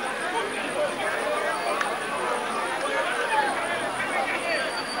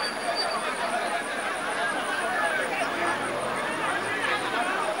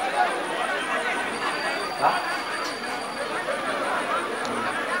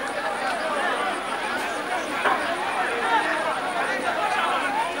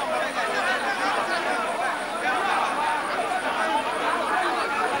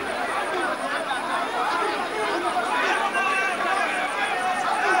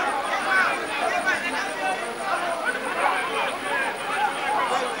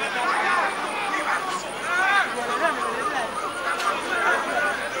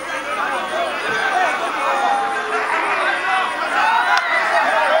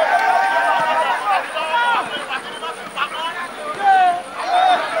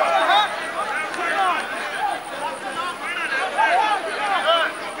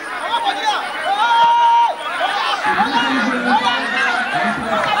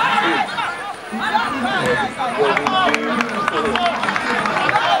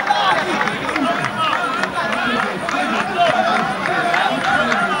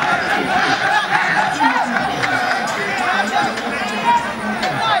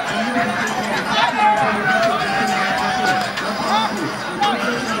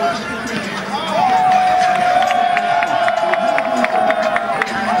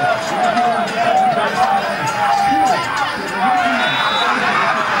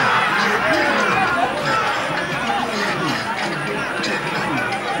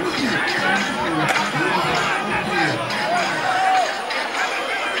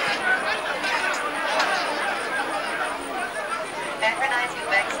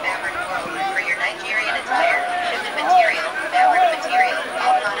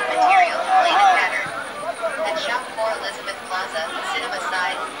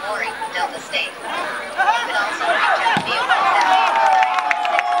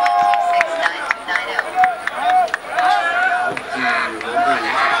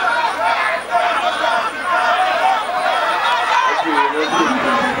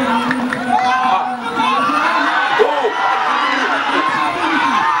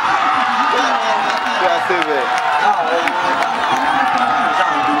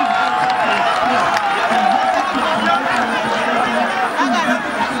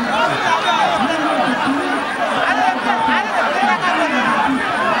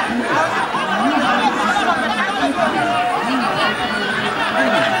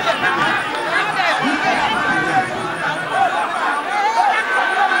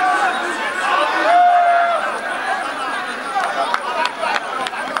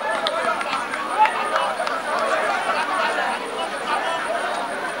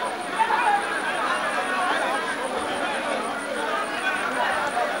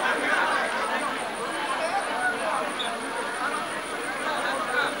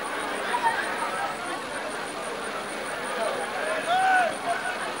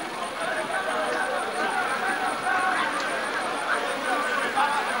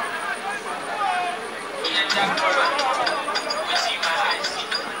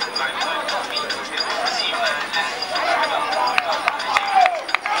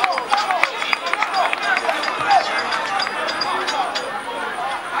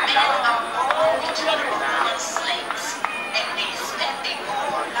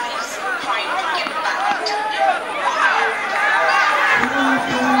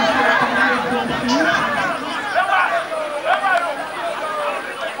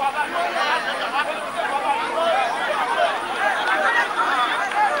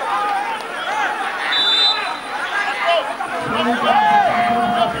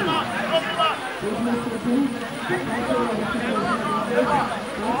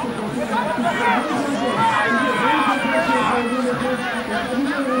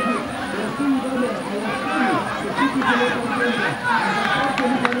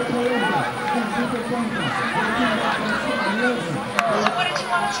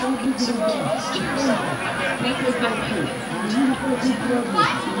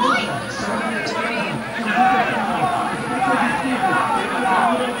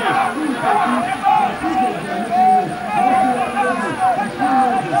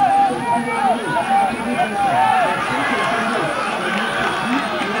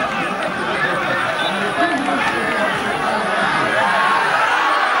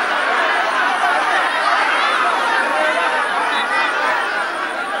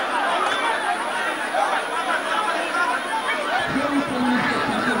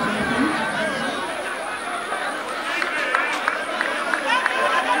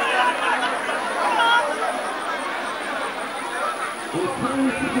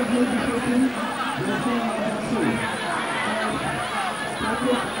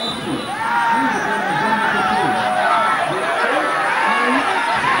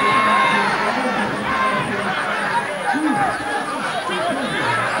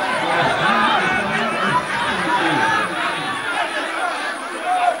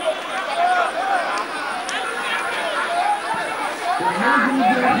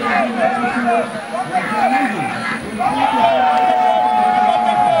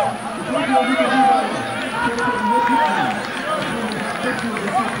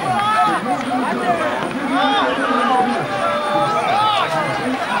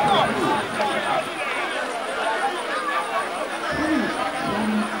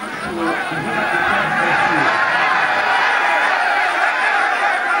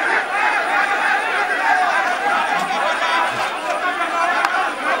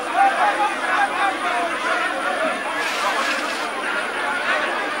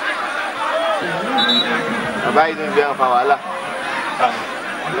 Báyìí ló ń gbé fa wàhálà.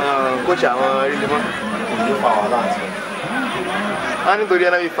 Kóòtù àwọn ilé mọ́. Kò ní fa wàhálà àti. Wọ́n nítorí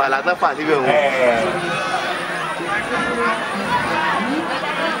ẹ̀rọ ìfà làtàn fà síbẹ̀ wọn.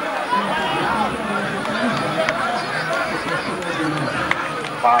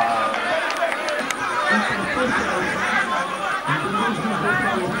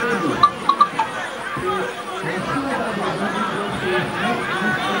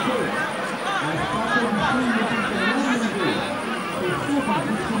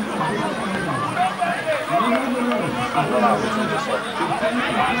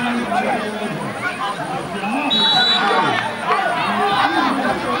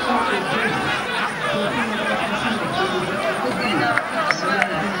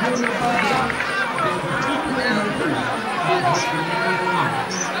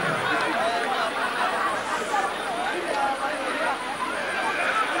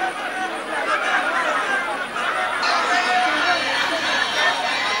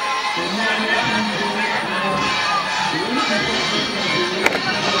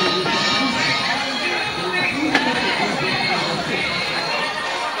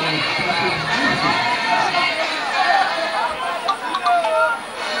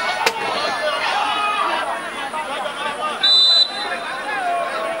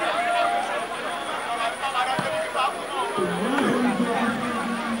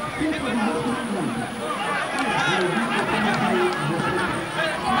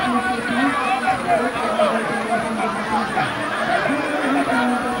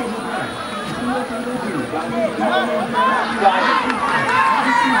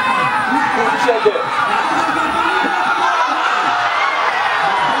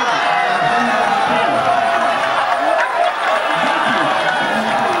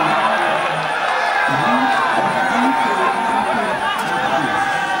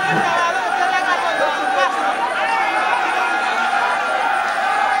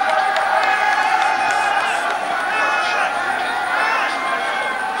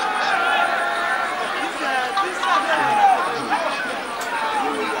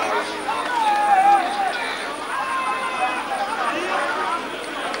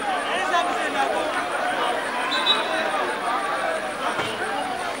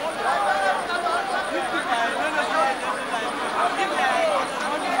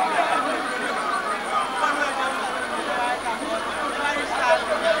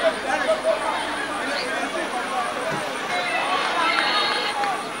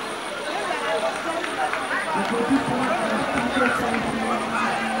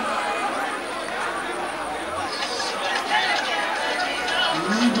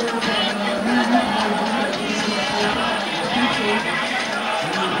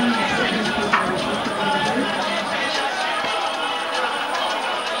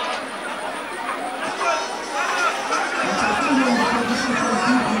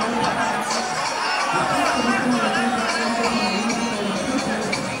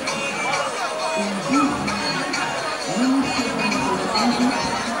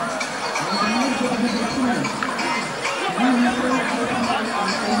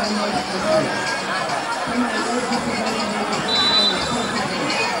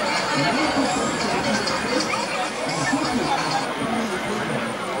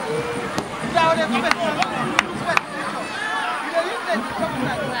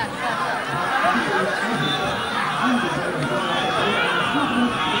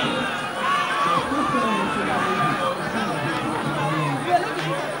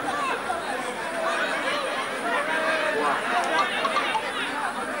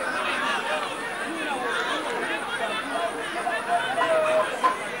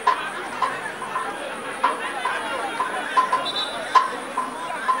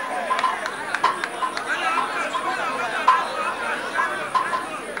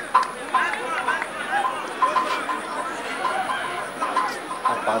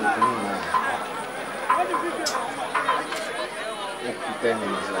 10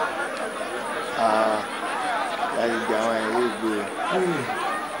 minutes. Láti gbé àwọn ìwé ìgbé.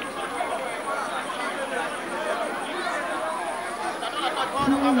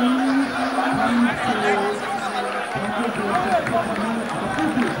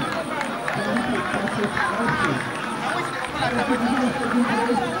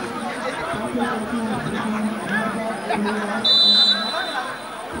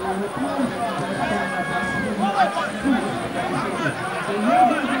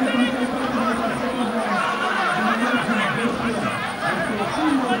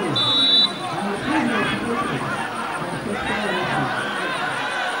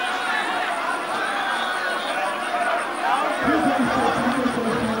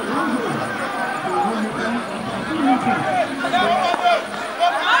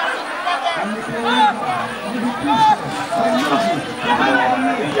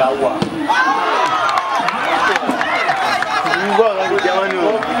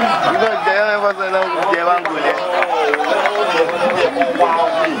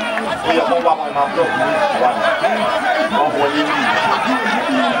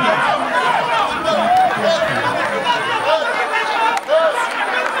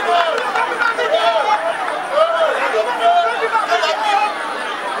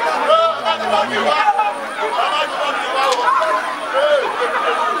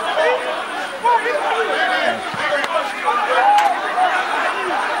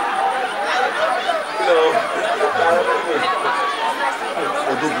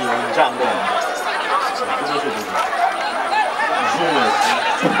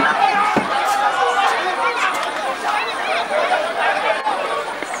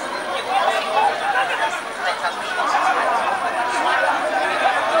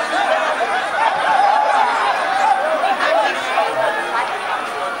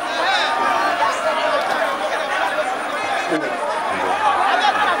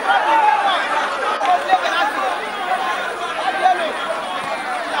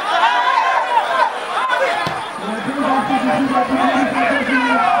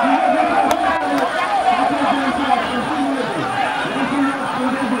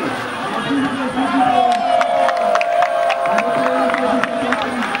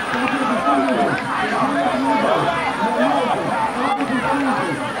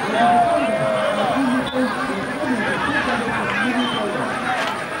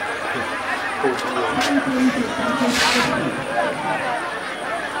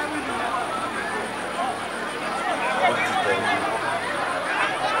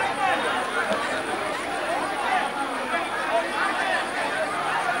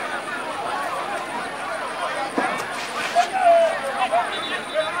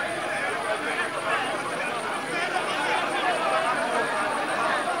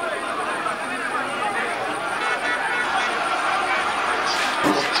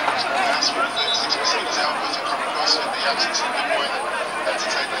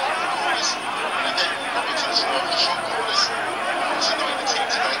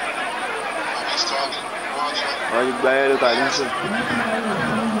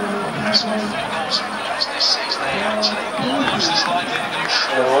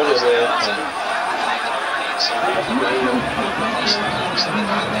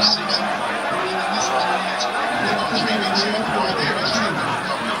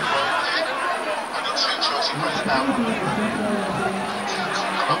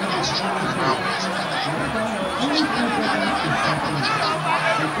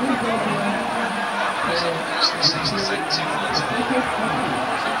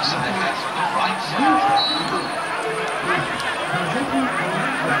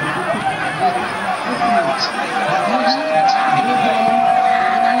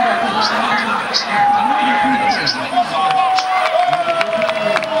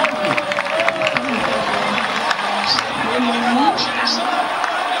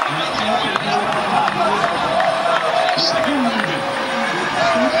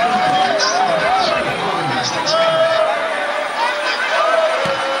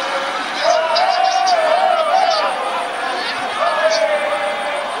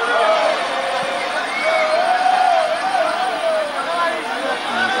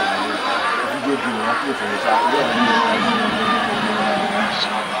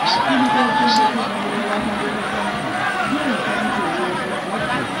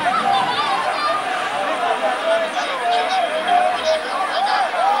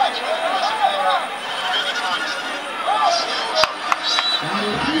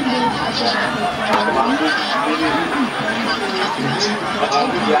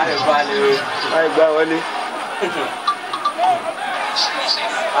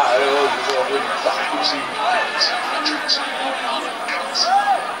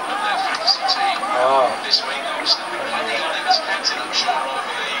 this week. And the Oliver's captain, I'm sure, will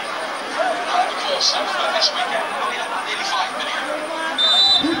be over the course of this weekend. Nearly 5 million.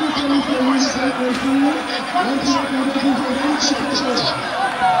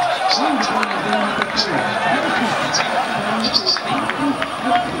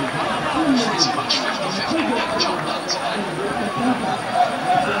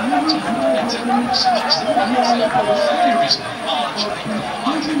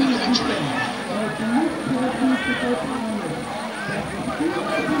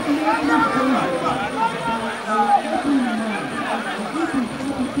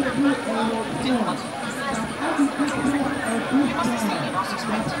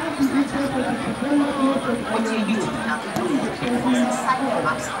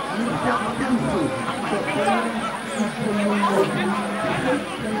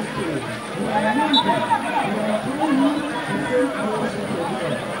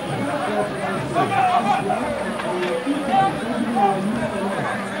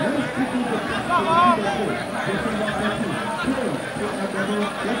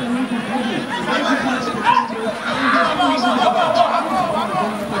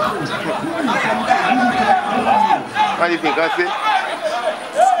 What do you think, I see?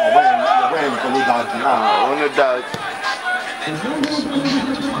 No doubt.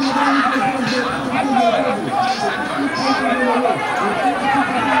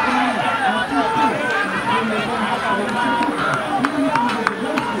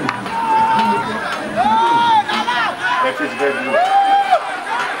 That is very good.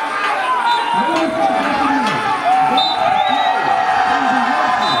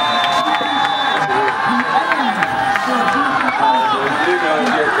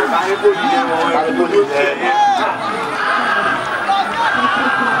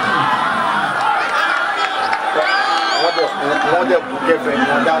 Wọ́n dẹ̀ kú kẹfẹ́ ní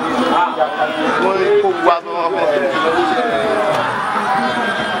ọjà ní wọ́n lè kó wá tó wọ́n fẹ́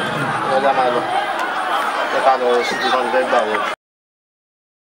ọjà máa lọ ẹ̀ka lọ sí ìdíkan ìfẹ́ gbà wọ́n.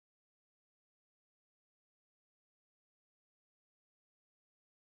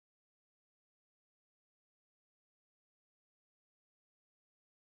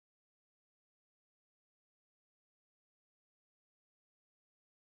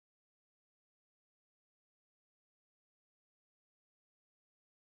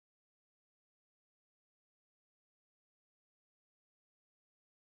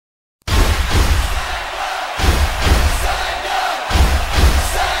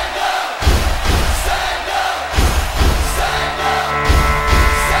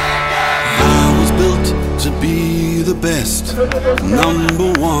 Best, number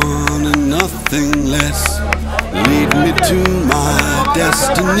one and nothing less. Lead me to my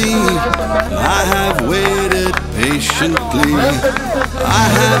destiny. I have waited patiently. I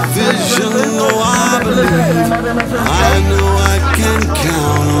have vision, oh I believe. I know I can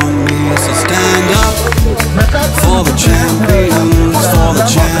count on me. So stand up for the champions, for the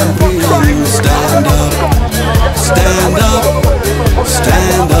champions. Stand up, stand up,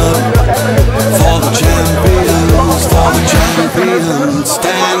 stand up for the champions, for the champions.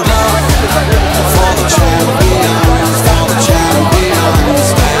 Stand up for the champions, for the champions.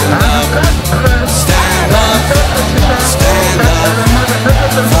 Stand up, stand up, stand up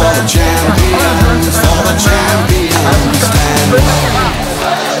for the champions, for the champions. Stand up.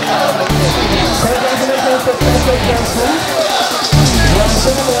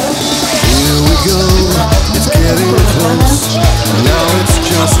 Here we go, it's getting close. Now it's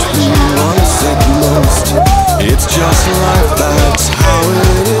just who wants it most. It's just life, that's how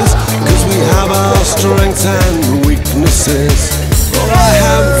it is. Cause we have our strengths and weaknesses. Oh, I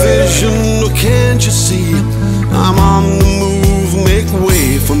have vision, oh, can't you see? I'm on the move, make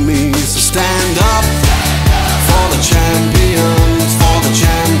way for me. So stand up for the champions, for the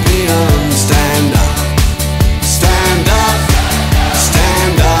champions. Stand up, stand up,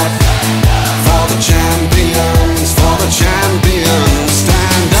 stand up for the champions, for the champions.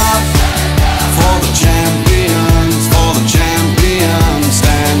 Stand up for the champions, for the champions.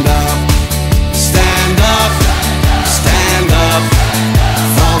 Stand up, stand up, stand up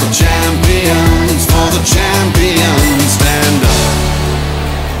for the champions, for the champions. Stand up.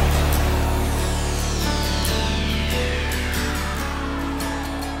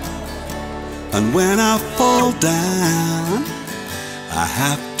 And when I fall down, I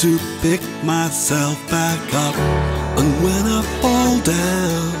have to pick myself back up. And when I fall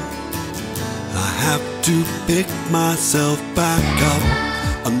down, I have to pick myself back up.